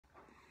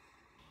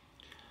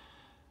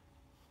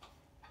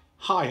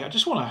Hi, I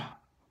just want to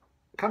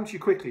come to you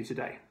quickly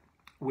today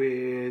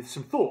with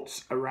some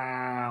thoughts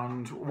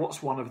around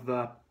what's one of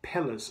the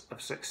pillars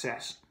of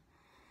success.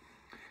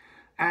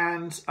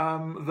 And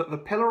the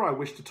pillar I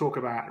wish to talk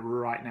about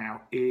right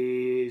now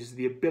is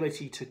the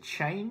ability to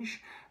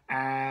change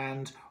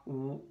and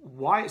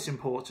why it's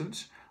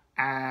important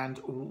and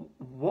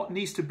what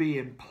needs to be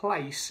in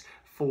place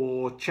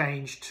for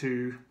change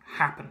to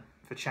happen,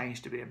 for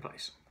change to be in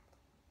place.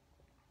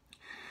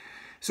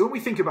 So when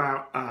we think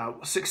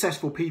about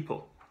successful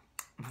people,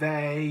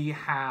 they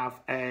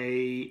have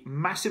a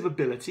massive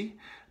ability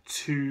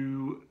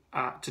to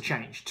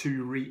change,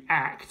 to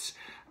react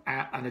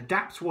and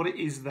adapt what it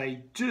is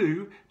they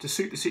do to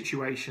suit the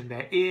situation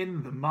they're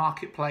in, the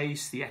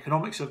marketplace, the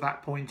economics of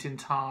that point in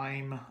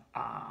time,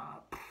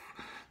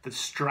 the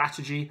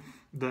strategy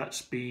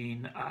that's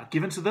been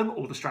given to them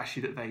or the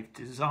strategy that they've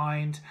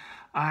designed.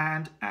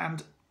 And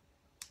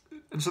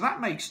so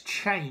that makes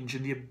change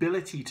and the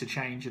ability to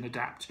change and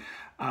adapt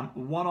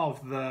one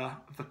of the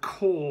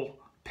core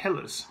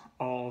pillars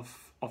of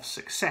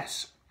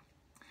success.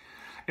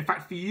 In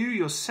fact, for you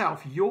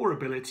yourself, your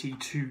ability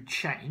to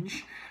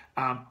change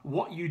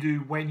what you do,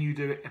 when you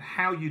do it, and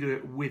how you do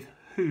it, with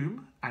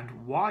whom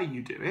and why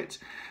you do it,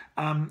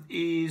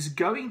 is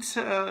going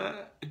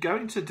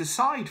to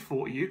decide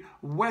for you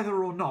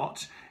whether or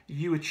not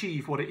you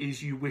achieve what it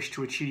is you wish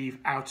to achieve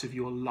out of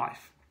your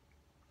life.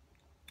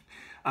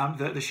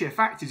 The sheer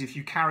fact is, if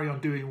you carry on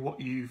doing what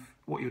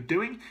you're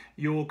doing,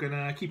 you're going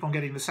to keep on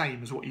getting the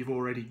same as what you've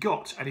already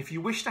got. And if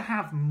you wish to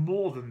have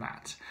more than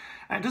that,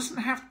 and it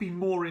doesn't have to be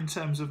more in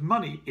terms of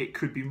money, it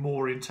could be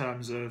more in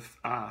terms of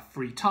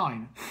free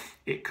time.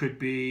 It could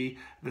be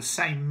the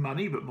same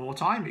money but more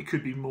time. It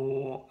could be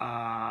more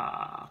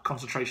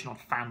concentration on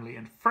family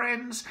and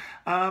friends,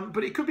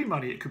 but it could be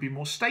money. It could be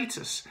more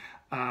status.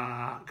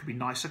 It could be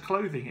nicer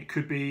clothing. It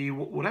could be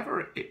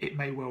whatever it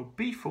may well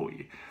be for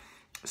you.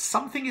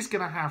 Something is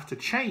going to have to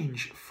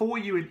change for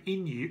you and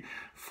in you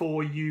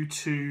for you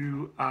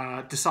to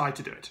decide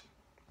to do it,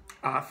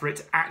 for it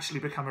to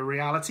actually become a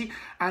reality,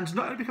 and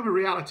not only become a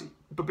reality,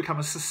 but become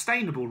a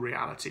sustainable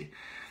reality.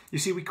 You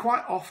see, we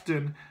quite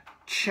often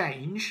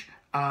change,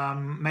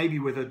 maybe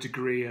with a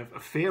degree of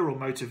fear or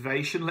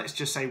motivation. Let's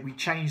just say we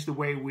change the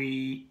way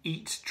we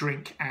eat,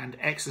 drink, and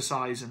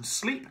exercise and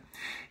sleep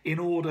in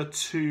order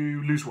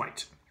to lose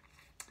weight.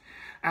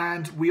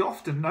 And we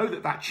often know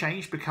that that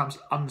change becomes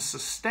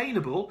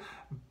unsustainable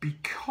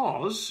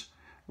because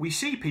we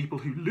see people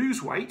who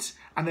lose weight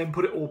and then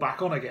put it all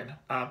back on again.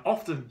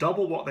 Often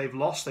double what they've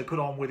lost, they put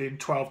on within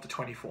 12 to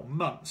 24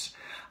 months.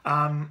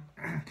 And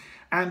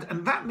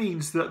that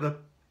means that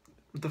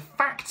the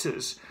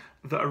factors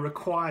that are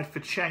required for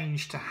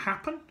change to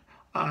happen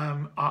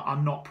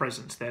are not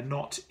present. They're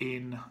not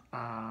in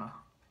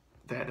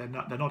they're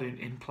not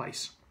in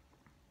place.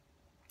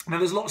 Now,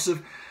 there's lots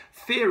of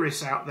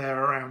theorists out there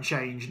around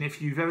change, and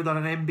if you've ever done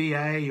an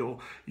MBA or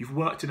you've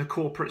worked in a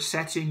corporate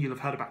setting, you'll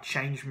have heard about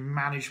change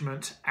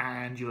management,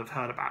 and you'll have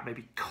heard about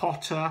maybe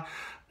Kotter,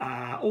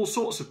 all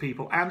sorts of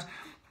people. And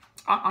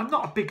I'm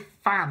not a big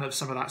fan of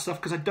some of that stuff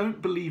because I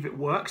don't believe it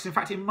works. In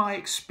fact, in my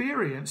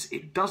experience,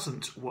 it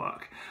doesn't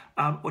work.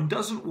 And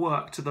doesn't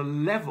work to the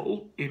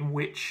level in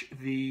which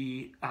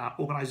the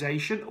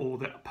organisation or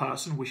the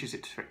person wishes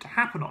it to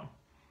happen on.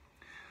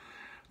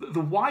 The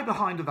why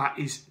behind that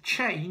is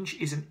change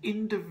is an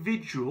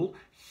individual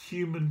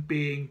human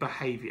being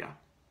behaviour.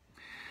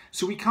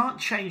 So we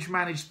can't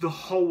manage the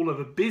whole of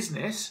a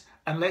business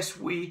unless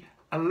we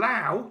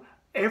allow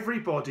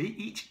everybody,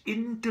 each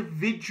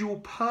individual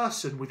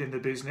person within the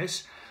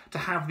business, to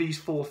have these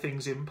four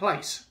things in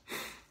place.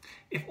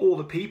 If all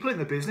the people in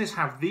the business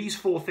have these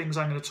four things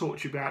I'm going to talk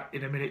to you about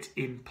in a minute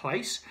in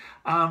place,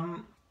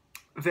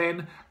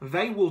 then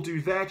they will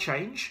do their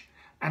change,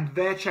 and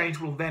their change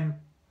will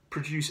then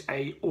produce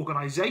a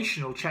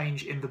organisational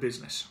change in the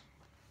business.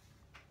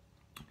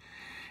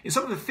 In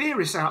some of the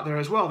theorists out there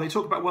as well, they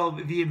talk about, well,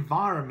 the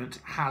environment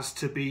has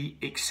to be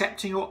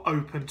accepting or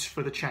open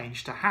for the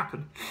change to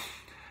happen.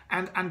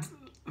 And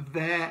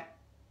they're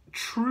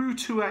true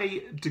to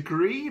a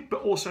degree,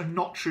 but also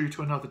not true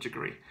to another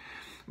degree.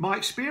 My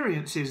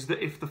experience is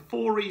that if the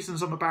four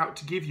reasons I'm about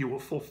to give you, or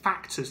four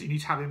factors you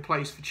need to have in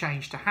place for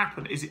change to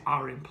happen,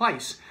 are in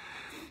place,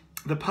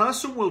 the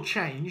person will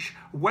change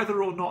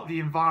whether or not the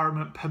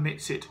environment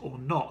permits it or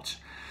not.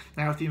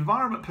 Now, if the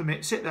environment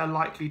permits it, they're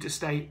likely to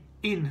stay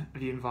in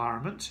the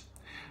environment.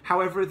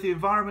 However, if the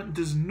environment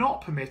does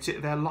not permit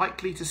it, they're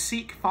likely to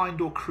seek, find,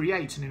 or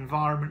create an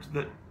environment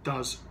that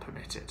does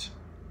permit it.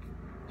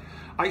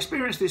 I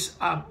experience this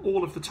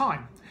all of the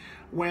time.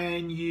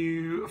 When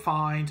you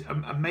find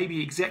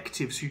maybe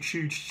executives who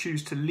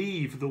choose to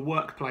leave the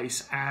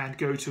workplace and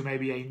go to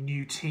maybe a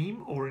new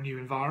team or a new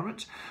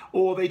environment,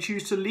 or they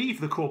choose to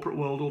leave the corporate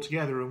world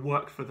altogether and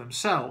work for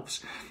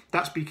themselves.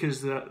 That's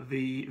because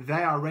they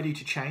are ready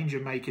to change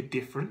and make a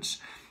difference.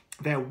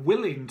 They're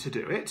willing to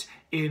do it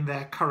in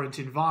their current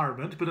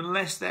environment, but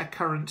unless if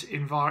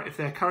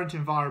their current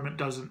environment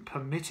doesn't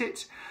permit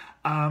it,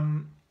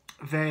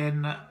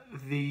 then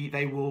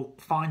they will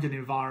find an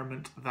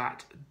environment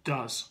that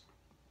does.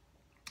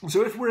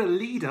 So if we're a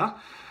leader,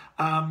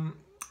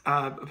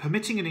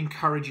 permitting and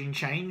encouraging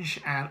change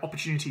and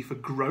opportunity for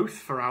growth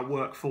for our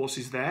workforce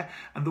is there.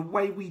 And the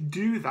way we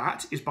do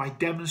that is by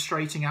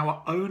demonstrating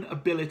our own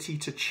ability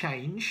to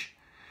change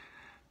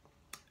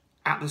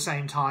at the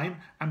same time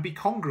and be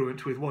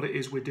congruent with what it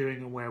is we're doing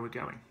and where we're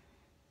going.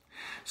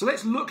 So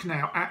let's look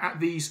now at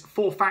these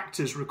 4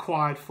 factors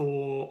required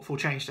for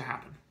change to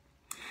happen.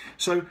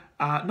 So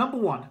number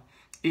 1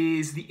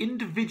 is the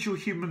individual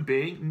human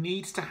being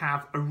needs to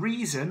have a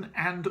reason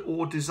and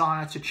or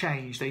desire to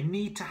change. They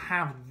need to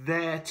have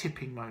their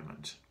tipping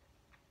moment.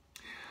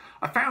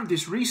 I found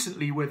this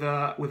recently with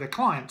a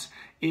client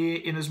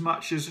in as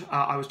much as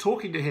I was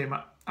talking to him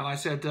and I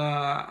said,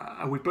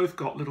 we've both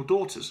got little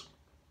daughters,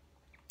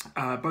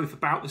 both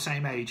about the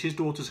same age. His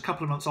daughter's a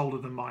couple of months older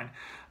than mine.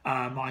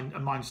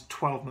 Mine's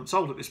 12 months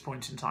old at this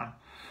point in time.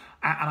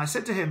 And I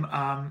said to him,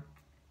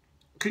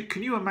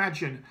 can you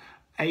imagine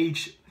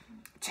age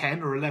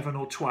 10 or 11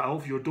 or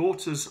 12, your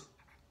daughter's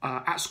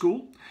at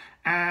school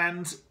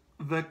and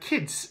the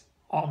kids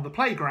on the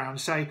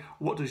playground say,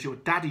 what does your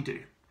daddy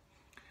do?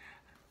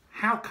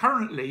 How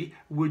currently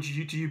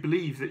do you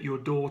believe that your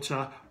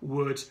daughter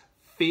would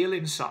feel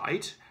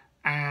inside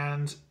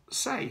and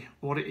say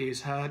what it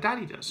is her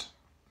daddy does?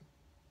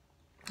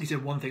 He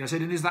said one thing. I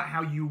said, and is that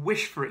how you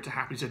wish for it to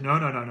happen? He said, no.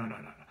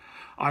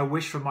 I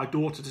wish for my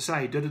daughter to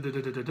say da da da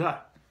da da da.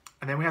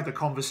 And then we had the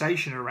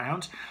conversation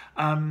around,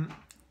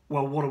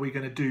 well, what are we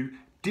going to do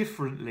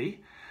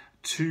differently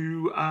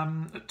to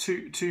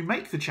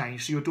make the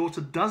change so your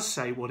daughter does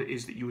say what it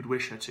is that you would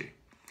wish her to?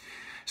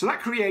 So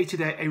that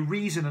created a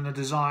reason and a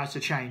desire to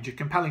change, a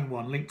compelling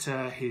one linked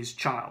to his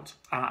child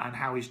and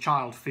how his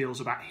child feels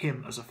about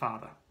him as a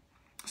father.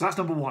 So that's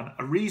number 1,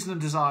 a reason and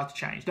desire to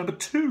change. Number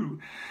 2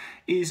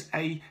 is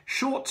a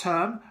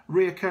short-term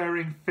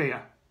reoccurring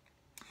fear.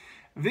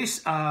 This,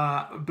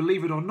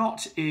 believe it or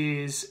not,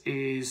 is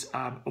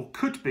or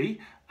could be,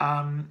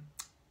 and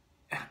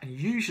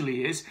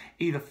usually is,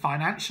 either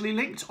financially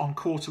linked on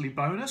quarterly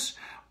bonus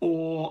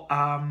or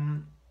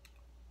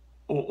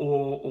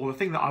the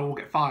thing that I will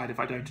get fired if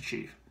I don't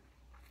achieve.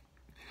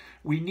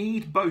 We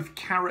need both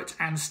carrot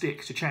and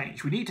stick to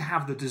change. We need to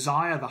have the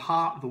desire, the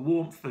heart, the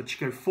warmth to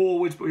go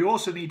forwards, but we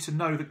also need to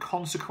know the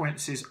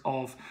consequences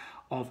of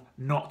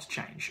not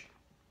change.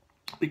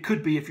 It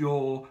could be if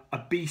you're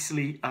obese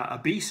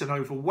and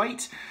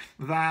overweight,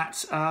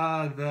 that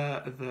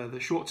the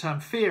short-term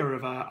fear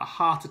of a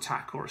heart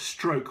attack or a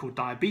stroke or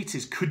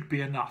diabetes could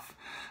be enough,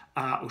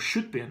 or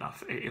should be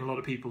enough in a lot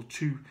of people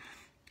to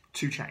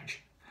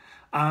change.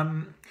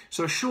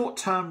 So a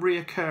short-term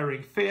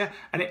reoccurring fear,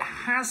 and it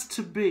has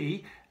to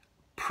be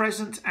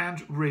present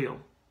and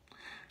real.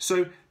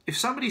 So if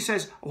somebody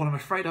says, well, I'm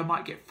afraid I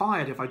might get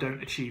fired if I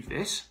don't achieve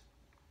this,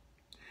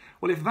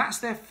 well, if that's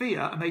their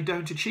fear and they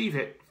don't achieve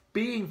it,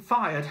 being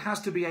fired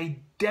has to be a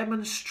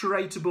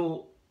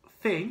demonstrable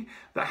thing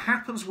that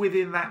happens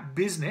within that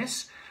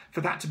business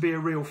for that to be a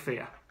real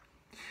fear.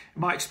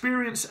 My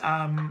experience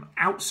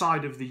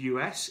outside of the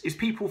US is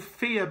people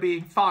fear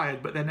being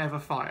fired, but they're never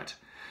fired.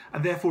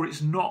 And therefore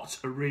it's not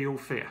a real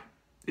fear.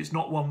 It's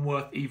not one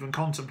worth even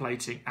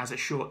contemplating as a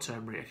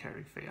short-term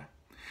reoccurring fear.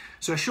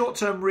 So a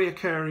short-term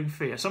reoccurring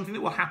fear, something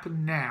that will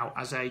happen now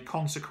as a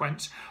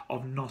consequence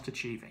of not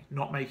achieving,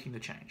 not making the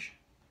change.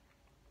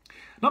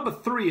 Number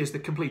 3 is the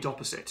complete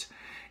opposite.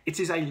 It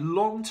is a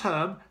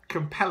long-term,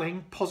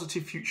 compelling,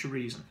 positive future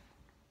reason.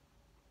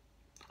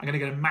 I'm going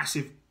to get a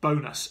massive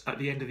bonus at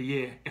the end of the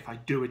year if I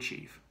do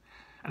achieve.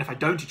 And if I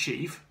don't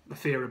achieve the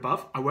fear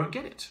above, I won't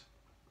get it.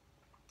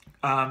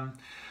 I'm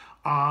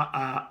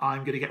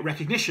going to get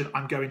recognition.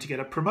 I'm going to get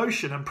a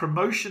promotion. And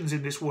promotions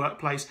in this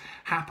workplace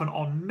happen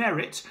on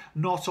merit,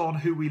 not on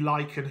who we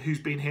like and who's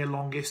been here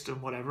longest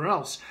and whatever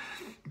else.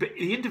 But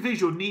the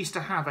individual needs to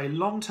have a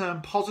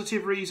long-term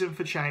positive reason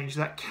for change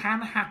that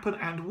can happen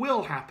and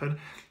will happen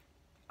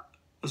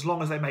as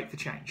long as they make the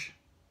change.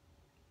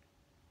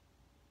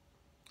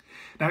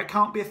 Now, it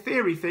can't be a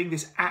theory thing.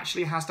 This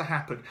actually has to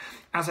happen.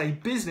 As a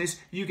business,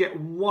 you get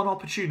one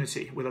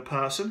opportunity with a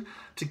person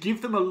to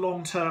give them a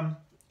long-term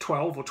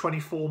 12 or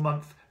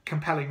 24-month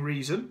compelling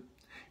reason.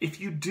 If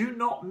you do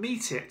not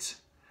meet it,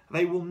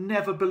 they will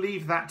never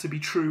believe that to be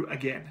true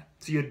again.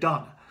 So you're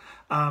done.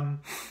 And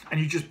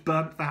you just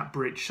burnt that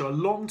bridge. So a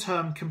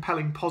long-term,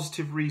 compelling,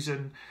 positive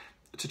reason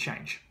to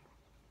change.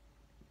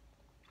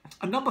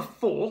 And number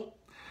 4,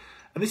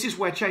 and this is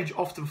where change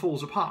often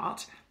falls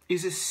apart,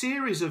 is a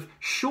series of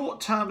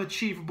short-term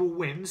achievable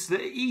wins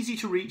that are easy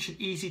to reach and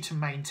easy to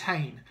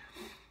maintain.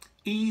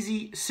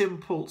 Easy,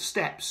 simple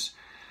steps.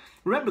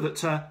 Remember that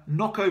to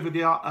knock over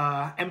the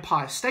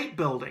Empire State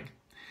Building,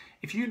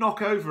 if you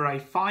knock over a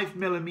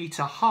 5mm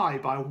high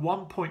by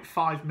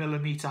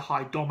 1.5mm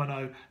high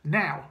domino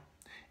now,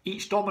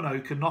 each domino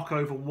can knock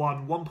over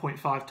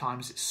 1.5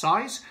 times its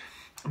size,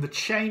 and the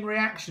chain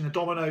reaction, the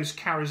dominoes,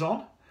 carries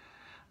on.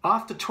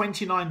 After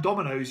 29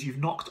 dominoes, you've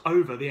knocked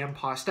over the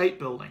Empire State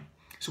Building.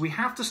 So we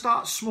have to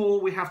start small,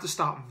 we have to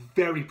start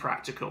very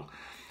practical.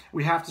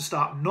 We have to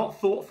start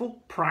not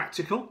thoughtful,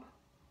 practical,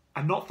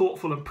 and not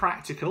thoughtful and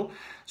practical.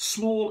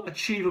 Small,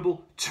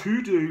 achievable,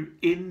 to-do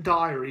in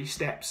diary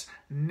steps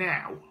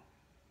now.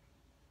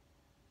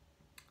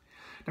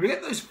 Now we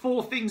get those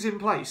 4 things in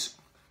place,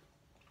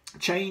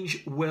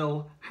 change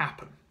will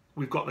happen.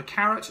 We've got the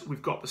carrot,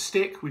 we've got the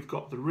stick, we've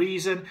got the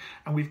reason,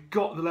 and we've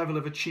got the level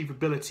of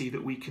achievability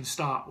that we can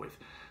start with.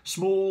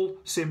 Small,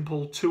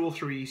 simple, 2 or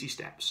 3 easy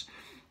steps.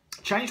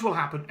 Change will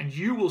happen, and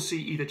you will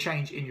see either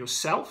change in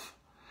yourself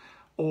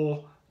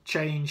or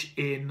change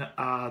in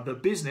the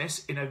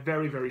business in a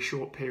very, very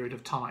short period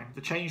of time.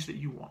 The change that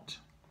you want.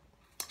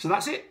 So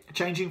that's it.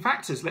 Changing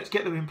factors. Let's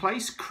get them in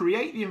place.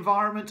 Create the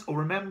environment, or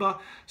remember,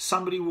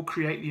 somebody will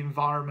create the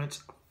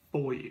environment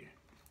for you.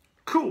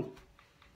 Cool.